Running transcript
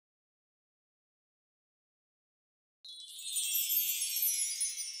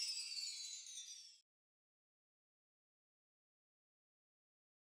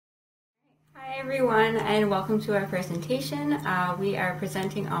Hi everyone, and welcome to our presentation. We are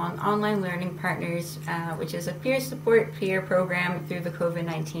presenting on Online Learning Partners, which is a peer support peer program through the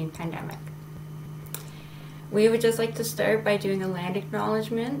COVID-19 pandemic. We would just like to start by doing a land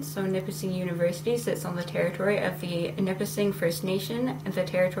acknowledgement. So Nipissing University sits on the territory of the Nipissing First Nation and the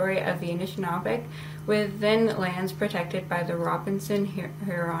territory of the Anishinaabe, within lands protected by the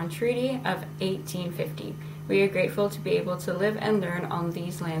Robinson-Huron Treaty of 1850. We are grateful to be able to live and learn on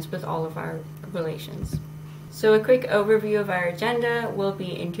these lands with all of our relations. So a quick overview of our agenda. We'll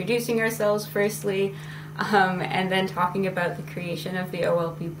be introducing ourselves firstly, and then talking about the creation of the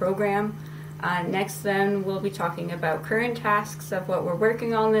OLP program. Next then we'll be talking about current tasks of what we're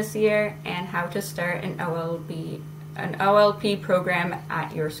working on this year and how to start an OLP program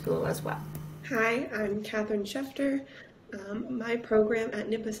at your school as well. Hi, I'm Kathryn Schefter. My program at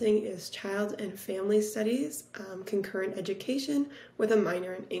Nipissing is Child and Family Studies, concurrent education with a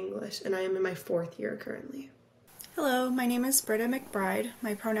minor in English, and I am in my 4th year currently. Hello, my name is Britta McBride.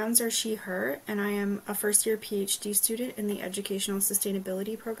 My pronouns are she, her, and I am a first-year PhD student in the Educational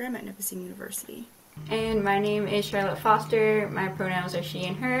Sustainability program at Nipissing University. And my name is Charlotte Foster. My pronouns are she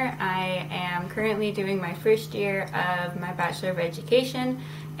and her. I am currently doing my first year of my Bachelor of Education,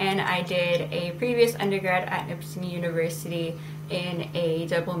 and I did a previous undergrad at Nipissing University in a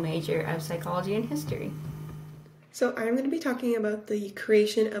double major of psychology and history. So I'm going to be talking about the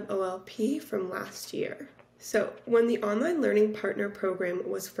creation of OLP from last year. So when the Online Learning Partner Program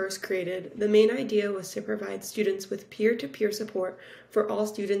was first created, the main idea was to provide students with peer-to-peer support for all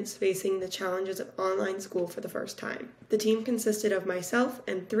students facing the challenges of online school for the first time. The team consisted of myself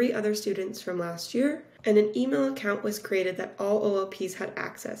and 3 other students from last year, and an email account was created that all OLPs had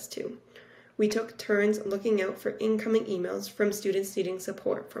access to. We took turns looking out for incoming emails from students needing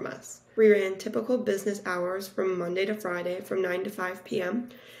support from us. We ran typical business hours from Monday to Friday from 9 to 5 p.m.,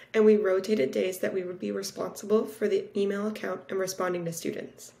 and we rotated days that we would be responsible for the email account and responding to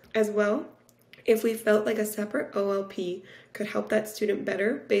students. As well, if we felt like a separate OLP could help that student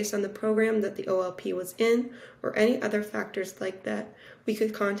better based on the program that the OLP was in or any other factors like that, we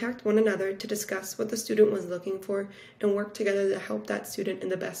could contact one another to discuss what the student was looking for and work together to help that student in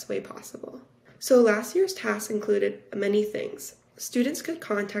the best way possible. So last year's tasks included many things. Students could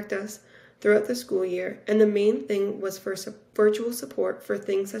contact us throughout the school year, and the main thing was for virtual support for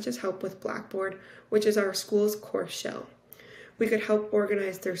things such as help with Blackboard, which is our school's course shell. We could help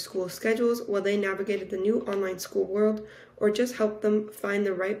organize their school schedules while they navigated the new online school world, or just help them find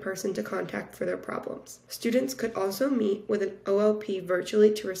the right person to contact for their problems. Students could also meet with an OLP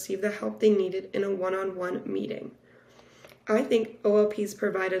virtually to receive the help they needed in a one-on-one meeting. I think OLPs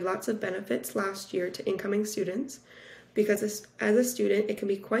provided lots of benefits last year to incoming students, because as a student, it can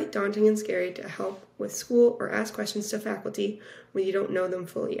be quite daunting and scary to help with school or ask questions to faculty when you don't know them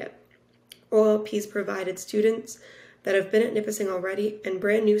fully yet. OLPs provided students that have been at Nipissing already and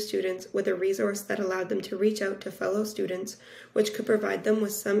brand new students with a resource that allowed them to reach out to fellow students, which could provide them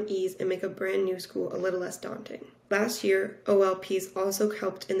with some ease and make a brand new school a little less daunting. Last year, OLPs also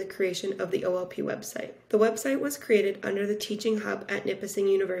helped in the creation of the OLP website. The website was created under the Teaching Hub at Nipissing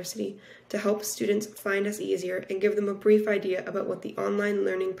University to help students find us easier and give them a brief idea about what the Online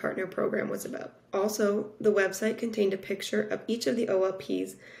Learning Partner Program was about. Also, the website contained a picture of each of the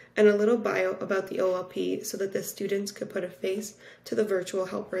OLPs and a little bio about the OLP so that the students could put a face to the virtual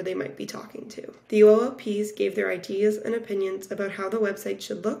helper they might be talking to. The OLPs gave their ideas and opinions about how the website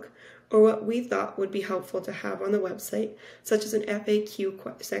should look, or what we thought would be helpful to have on the website, such as an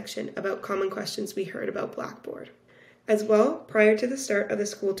FAQ section about common questions we heard about Blackboard. As well, prior to the start of the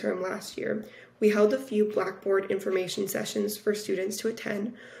school term last year, we held a few Blackboard information sessions for students to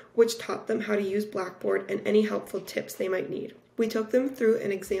attend, which taught them how to use Blackboard and any helpful tips they might need. We took them through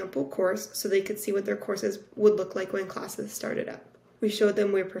an example course so they could see what their courses would look like when classes started up. We showed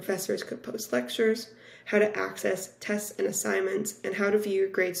them where professors could post lectures, how to access tests and assignments, and how to view your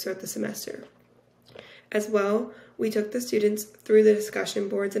grades throughout the semester. As well, we took the students through the discussion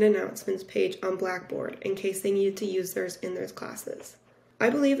boards and announcements page on Blackboard in case they needed to use theirs in their classes. I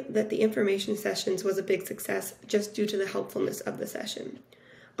believe that the information sessions was a big success just due to the helpfulness of the session.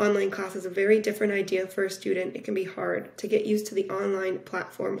 Online class is a very different idea for a student. It can be hard to get used to the online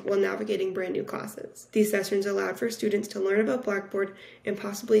platform while navigating brand new classes. These sessions allowed for students to learn about Blackboard and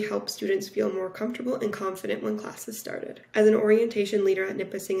possibly help students feel more comfortable and confident when classes started. As an orientation leader at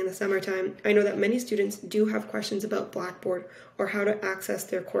Nipissing in the summertime, I know that many students do have questions about Blackboard or how to access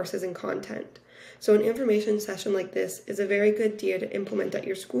their courses and content. So an information session like this is a very good idea to implement at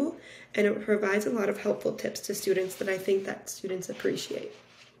your school, and it provides a lot of helpful tips to students that I think that students appreciate.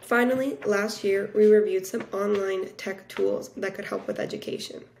 Finally, last year, we reviewed some online tech tools that could help with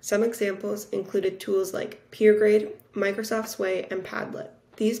education. Some examples included tools like PeerGrade, Microsoft Sway, and Padlet.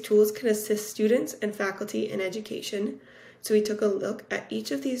 These tools can assist students and faculty in education, so we took a look at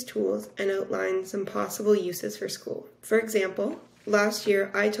each of these tools and outlined some possible uses for school. For example, last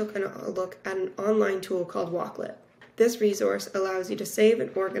year I took a look at an online tool called Walklet. This resource allows you to save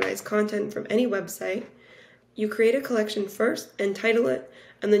and organize content from any website. You create a collection first and title it,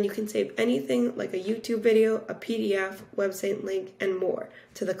 and then you can save anything like a YouTube video, a PDF, website link, and more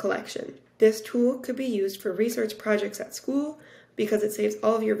to the collection. This tool could be used for research projects at school because it saves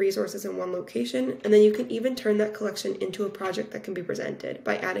all of your resources in one location, and then you can even turn that collection into a project that can be presented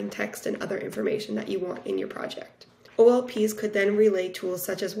by adding text and other information that you want in your project. OLPs could then relay tools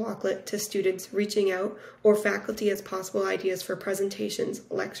such as Walklet to students reaching out or faculty as possible ideas for presentations,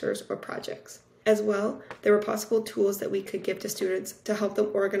 lectures, or projects. As well, there were possible tools that we could give to students to help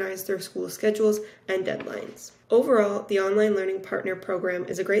them organize their school schedules and deadlines. Overall, the Online Learning Partner Program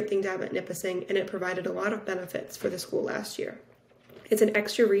is a great thing to have at Nipissing, and it provided a lot of benefits for the school last year. It's an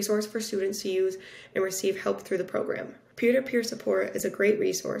extra resource for students to use and receive help through the program. Peer-to-peer support is a great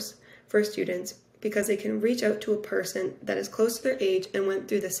resource for students because they can reach out to a person that is close to their age and went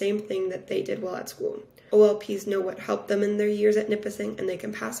through the same thing that they did while at school. OLPs know what helped them in their years at Nipissing, and they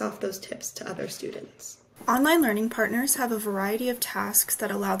can pass off those tips to other students. Online learning partners have a variety of tasks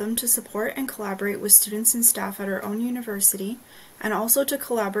that allow them to support and collaborate with students and staff at our own university, and also to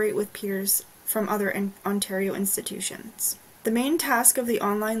collaborate with peers from other Ontario institutions. The main task of the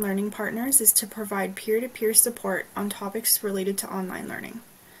online learning partners is to provide peer-to-peer support on topics related to online learning.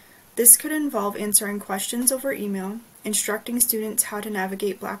 This could involve answering questions over email, instructing students how to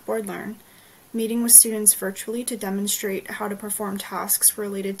navigate Blackboard Learn, meeting with students virtually to demonstrate how to perform tasks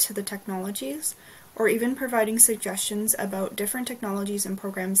related to the technologies, or even providing suggestions about different technologies and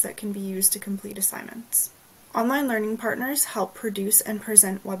programs that can be used to complete assignments. Online learning partners help produce and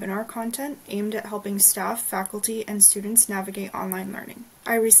present webinar content aimed at helping staff, faculty, and students navigate online learning.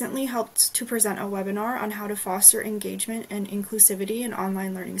 I recently helped to present a webinar on how to foster engagement and inclusivity in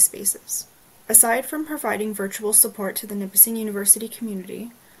online learning spaces. Aside from providing virtual support to the Nipissing University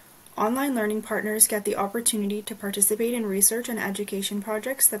community, online learning partners get the opportunity to participate in research and education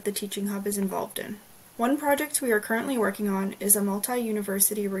projects that the Teaching Hub is involved in. One project we are currently working on is a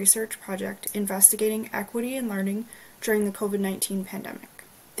multi-university research project investigating equity in learning during the COVID-19 pandemic.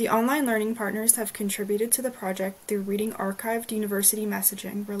 The online learning partners have contributed to the project through reading archived university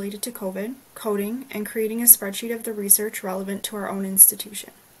messaging related to COVID, coding, and creating a spreadsheet of the research relevant to our own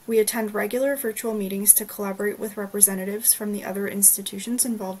institution. We attend regular virtual meetings to collaborate with representatives from the other institutions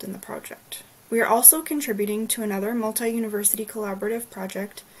involved in the project. We are also contributing to another multi-university collaborative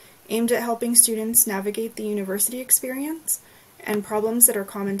project aimed at helping students navigate the university experience and problems that are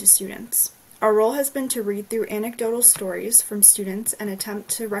common to students. Our role has been to read through anecdotal stories from students and attempt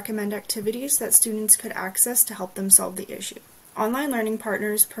to recommend activities that students could access to help them solve the issue. Online learning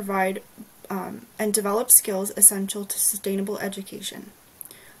partners provide and develop skills essential to sustainable education.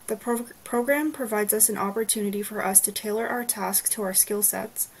 The program provides us an opportunity for us to tailor our tasks to our skill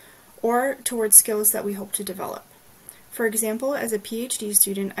sets or towards skills that we hope to develop. For example, as a PhD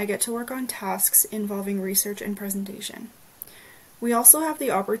student, I get to work on tasks involving research and presentation. We also have the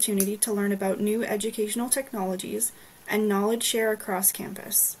opportunity to learn about new educational technologies and knowledge share across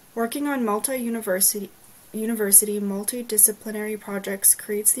campus. Working on multi-university multidisciplinary projects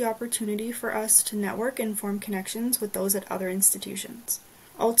creates the opportunity for us to network and form connections with those at other institutions.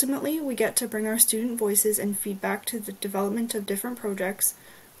 Ultimately, we get to bring our student voices and feedback to the development of different projects,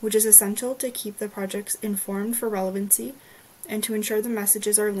 which is essential to keep the projects informed for relevancy and to ensure the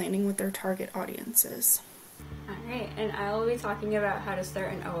messages are landing with their target audiences. Alright, and I will be talking about how to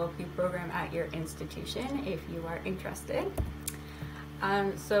start an OLP program at your institution if you are interested.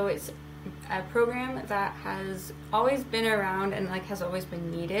 So it's a program that has always been around and has always been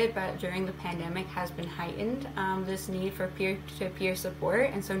needed, but during the pandemic has been heightened, this need for peer-to-peer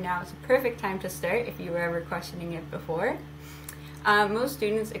support, and so now it's a perfect time to start if you were ever questioning it before. Most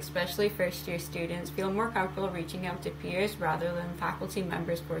students, especially first-year students, feel more comfortable reaching out to peers rather than faculty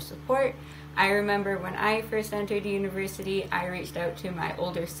members for support. I remember when I first entered university, I reached out to my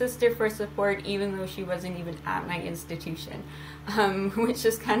older sister for support even though she wasn't even at my institution, which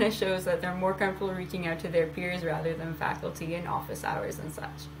just kind of shows that they're more comfortable reaching out to their peers rather than faculty in office hours and such.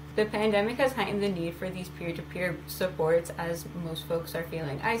 The pandemic has heightened the need for these peer-to-peer supports as most folks are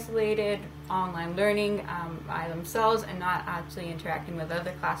feeling isolated, online learning by themselves, and not actually interacting with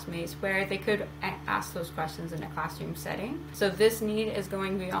other classmates where they could ask those questions in a classroom setting. So this need is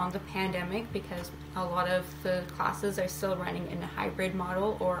going beyond the pandemic because a lot of the classes are still running in a hybrid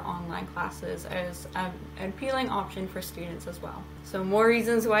model or online classes as an appealing option for students as well. So more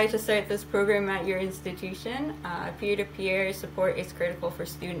reasons why to start this program at your institution. Peer-to-peer support is critical for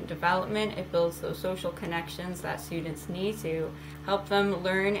student development. It builds those social connections that students need to help them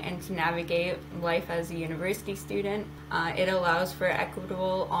learn and to navigate life as a university student. It allows for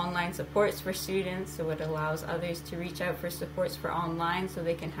equitable online supports for students, so it allows others to reach out for supports for online so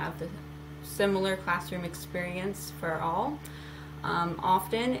they can have the similar classroom experience for all.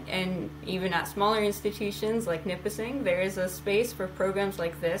 Often, and even at smaller institutions like Nipissing, there is a space for programs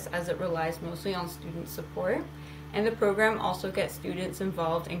like this as it relies mostly on student support. And the program also gets students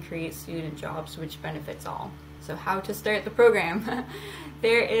involved and creates student jobs, which benefits all. So how to start the program?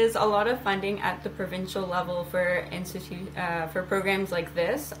 There is a lot of funding at the provincial level for programs like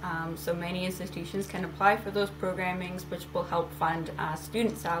this. So many institutions can apply for those programmings, which will help fund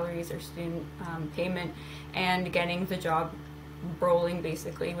student salaries or student payment and getting the job rolling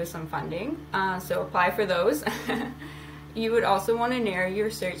basically with some funding. So apply for those. You would also want to narrow your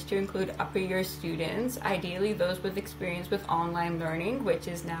search to include upper year students, ideally those with experience with online learning, which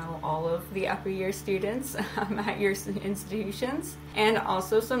is now all of the upper year students at your institutions, and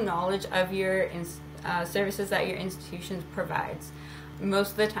also some knowledge of your services that your institution provides.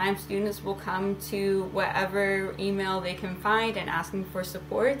 Most of the time students will come to whatever email they can find and asking for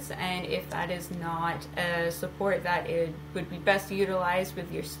supports, and if that is not a support that it would be best utilized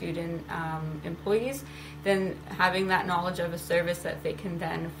with your student employees, then having that knowledge of a service that they can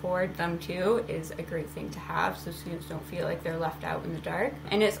then forward them to is a great thing to have, so students don't feel like they're left out in the dark.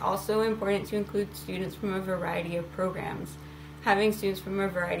 And it's also important to include students from a variety of programs. Having students from a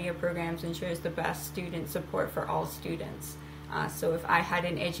variety of programs ensures the best student support for all students. So if I had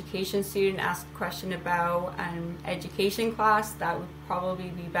an education student ask a question about an education class, that would probably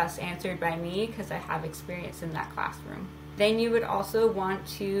be best answered by me because I have experience in that classroom. Then you would also want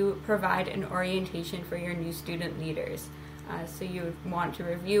to provide an orientation for your new student leaders. So you would want to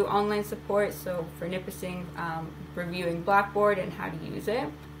review online support, so for Nipissing, reviewing Blackboard and how to use it.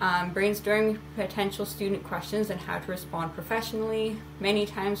 Brainstorming potential student questions and how to respond professionally. Many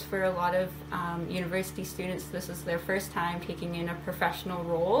times for a lot of university students, this is their first time taking in a professional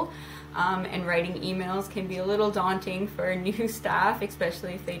role, and writing emails can be a little daunting for new staff,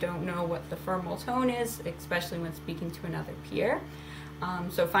 especially if they don't know what the formal tone is, especially when speaking to another peer.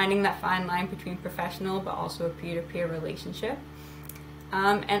 So finding that fine line between professional but also a peer-to-peer relationship.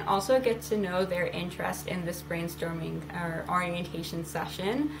 And also get to know their interest in this brainstorming or orientation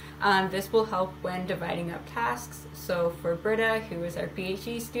session. This will help when dividing up tasks. So for Britta, who is our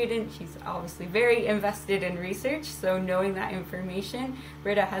PhD student, she's obviously very invested in research, so knowing that information,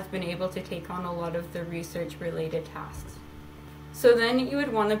 Britta has been able to take on a lot of the research-related tasks. So then you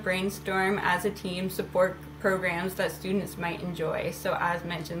would want to brainstorm as a team support programs that students might enjoy. So as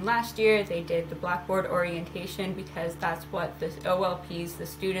mentioned last year, they did the Blackboard orientation because that's what the OLPs, the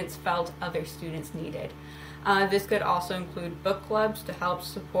students, felt other students needed. This could also include book clubs to help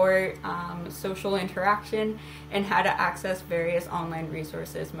support social interaction, and how to access various online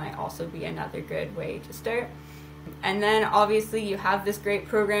resources might also be another good way to start. And then obviously you have this great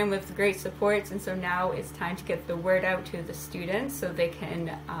program with great supports, and so now it's time to get the word out to the students so they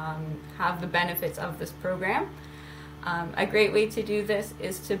can have the benefits of this program. A great way to do this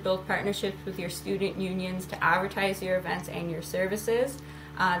is to build partnerships with your student unions to advertise your events and your services.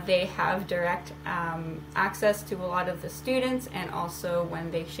 They have direct access to a lot of the students, and also when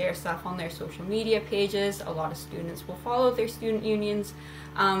they share stuff on their social media pages, a lot of students will follow their student unions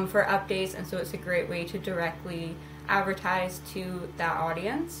for updates, and so it's a great way to directly advertise to that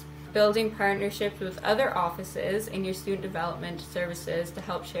audience. Building partnerships with other offices in your student development services to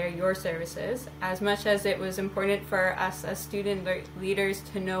help share your services. As much as it was important for us as student leaders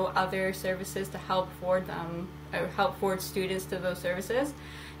to know other services to help forward them, or help forward students to those services,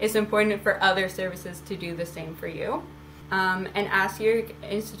 it's important for other services to do the same for you. And ask your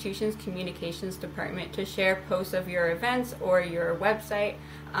institution's communications department to share posts of your events or your website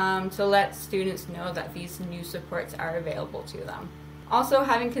to let students know that these new supports are available to them. Also,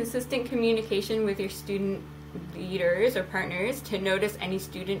 having consistent communication with your student leaders or partners to notice any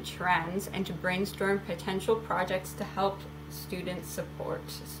student trends and to brainstorm potential projects to help students support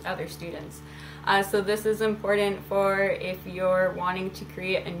other students. So this is important for if you're wanting to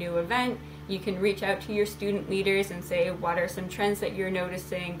create a new event. You can reach out to your student leaders and say, what are some trends that you're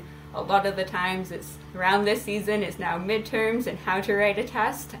noticing? A lot of the times it's around this season, it's now midterms and how to write a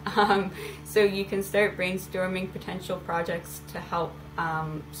test. So you can start brainstorming potential projects to help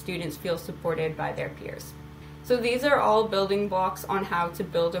students feel supported by their peers. So these are all building blocks on how to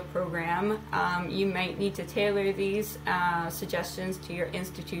build a program. You might need to tailor these suggestions to your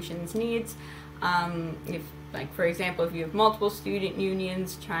institution's needs. If, like, for example, if you have multiple student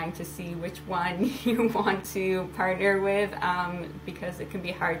unions, trying to see which one you want to partner with, because it can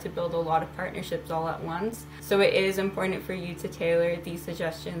be hard to build a lot of partnerships all at once. So it is important for you to tailor these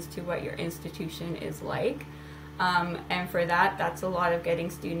suggestions to what your institution is like. And for that, that's a lot of getting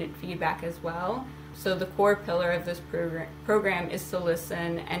student feedback as well. So the core pillar of this program is to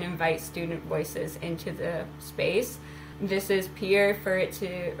listen and invite student voices into the space. This is key for it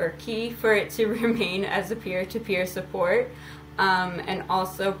to remain as a peer-to-peer support, and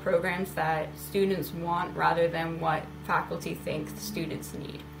also programs that students want rather than what faculty think the students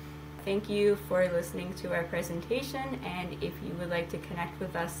need. Thank you for listening to our presentation, and if you would like to connect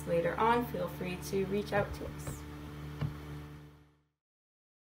with us later on, feel free to reach out to us.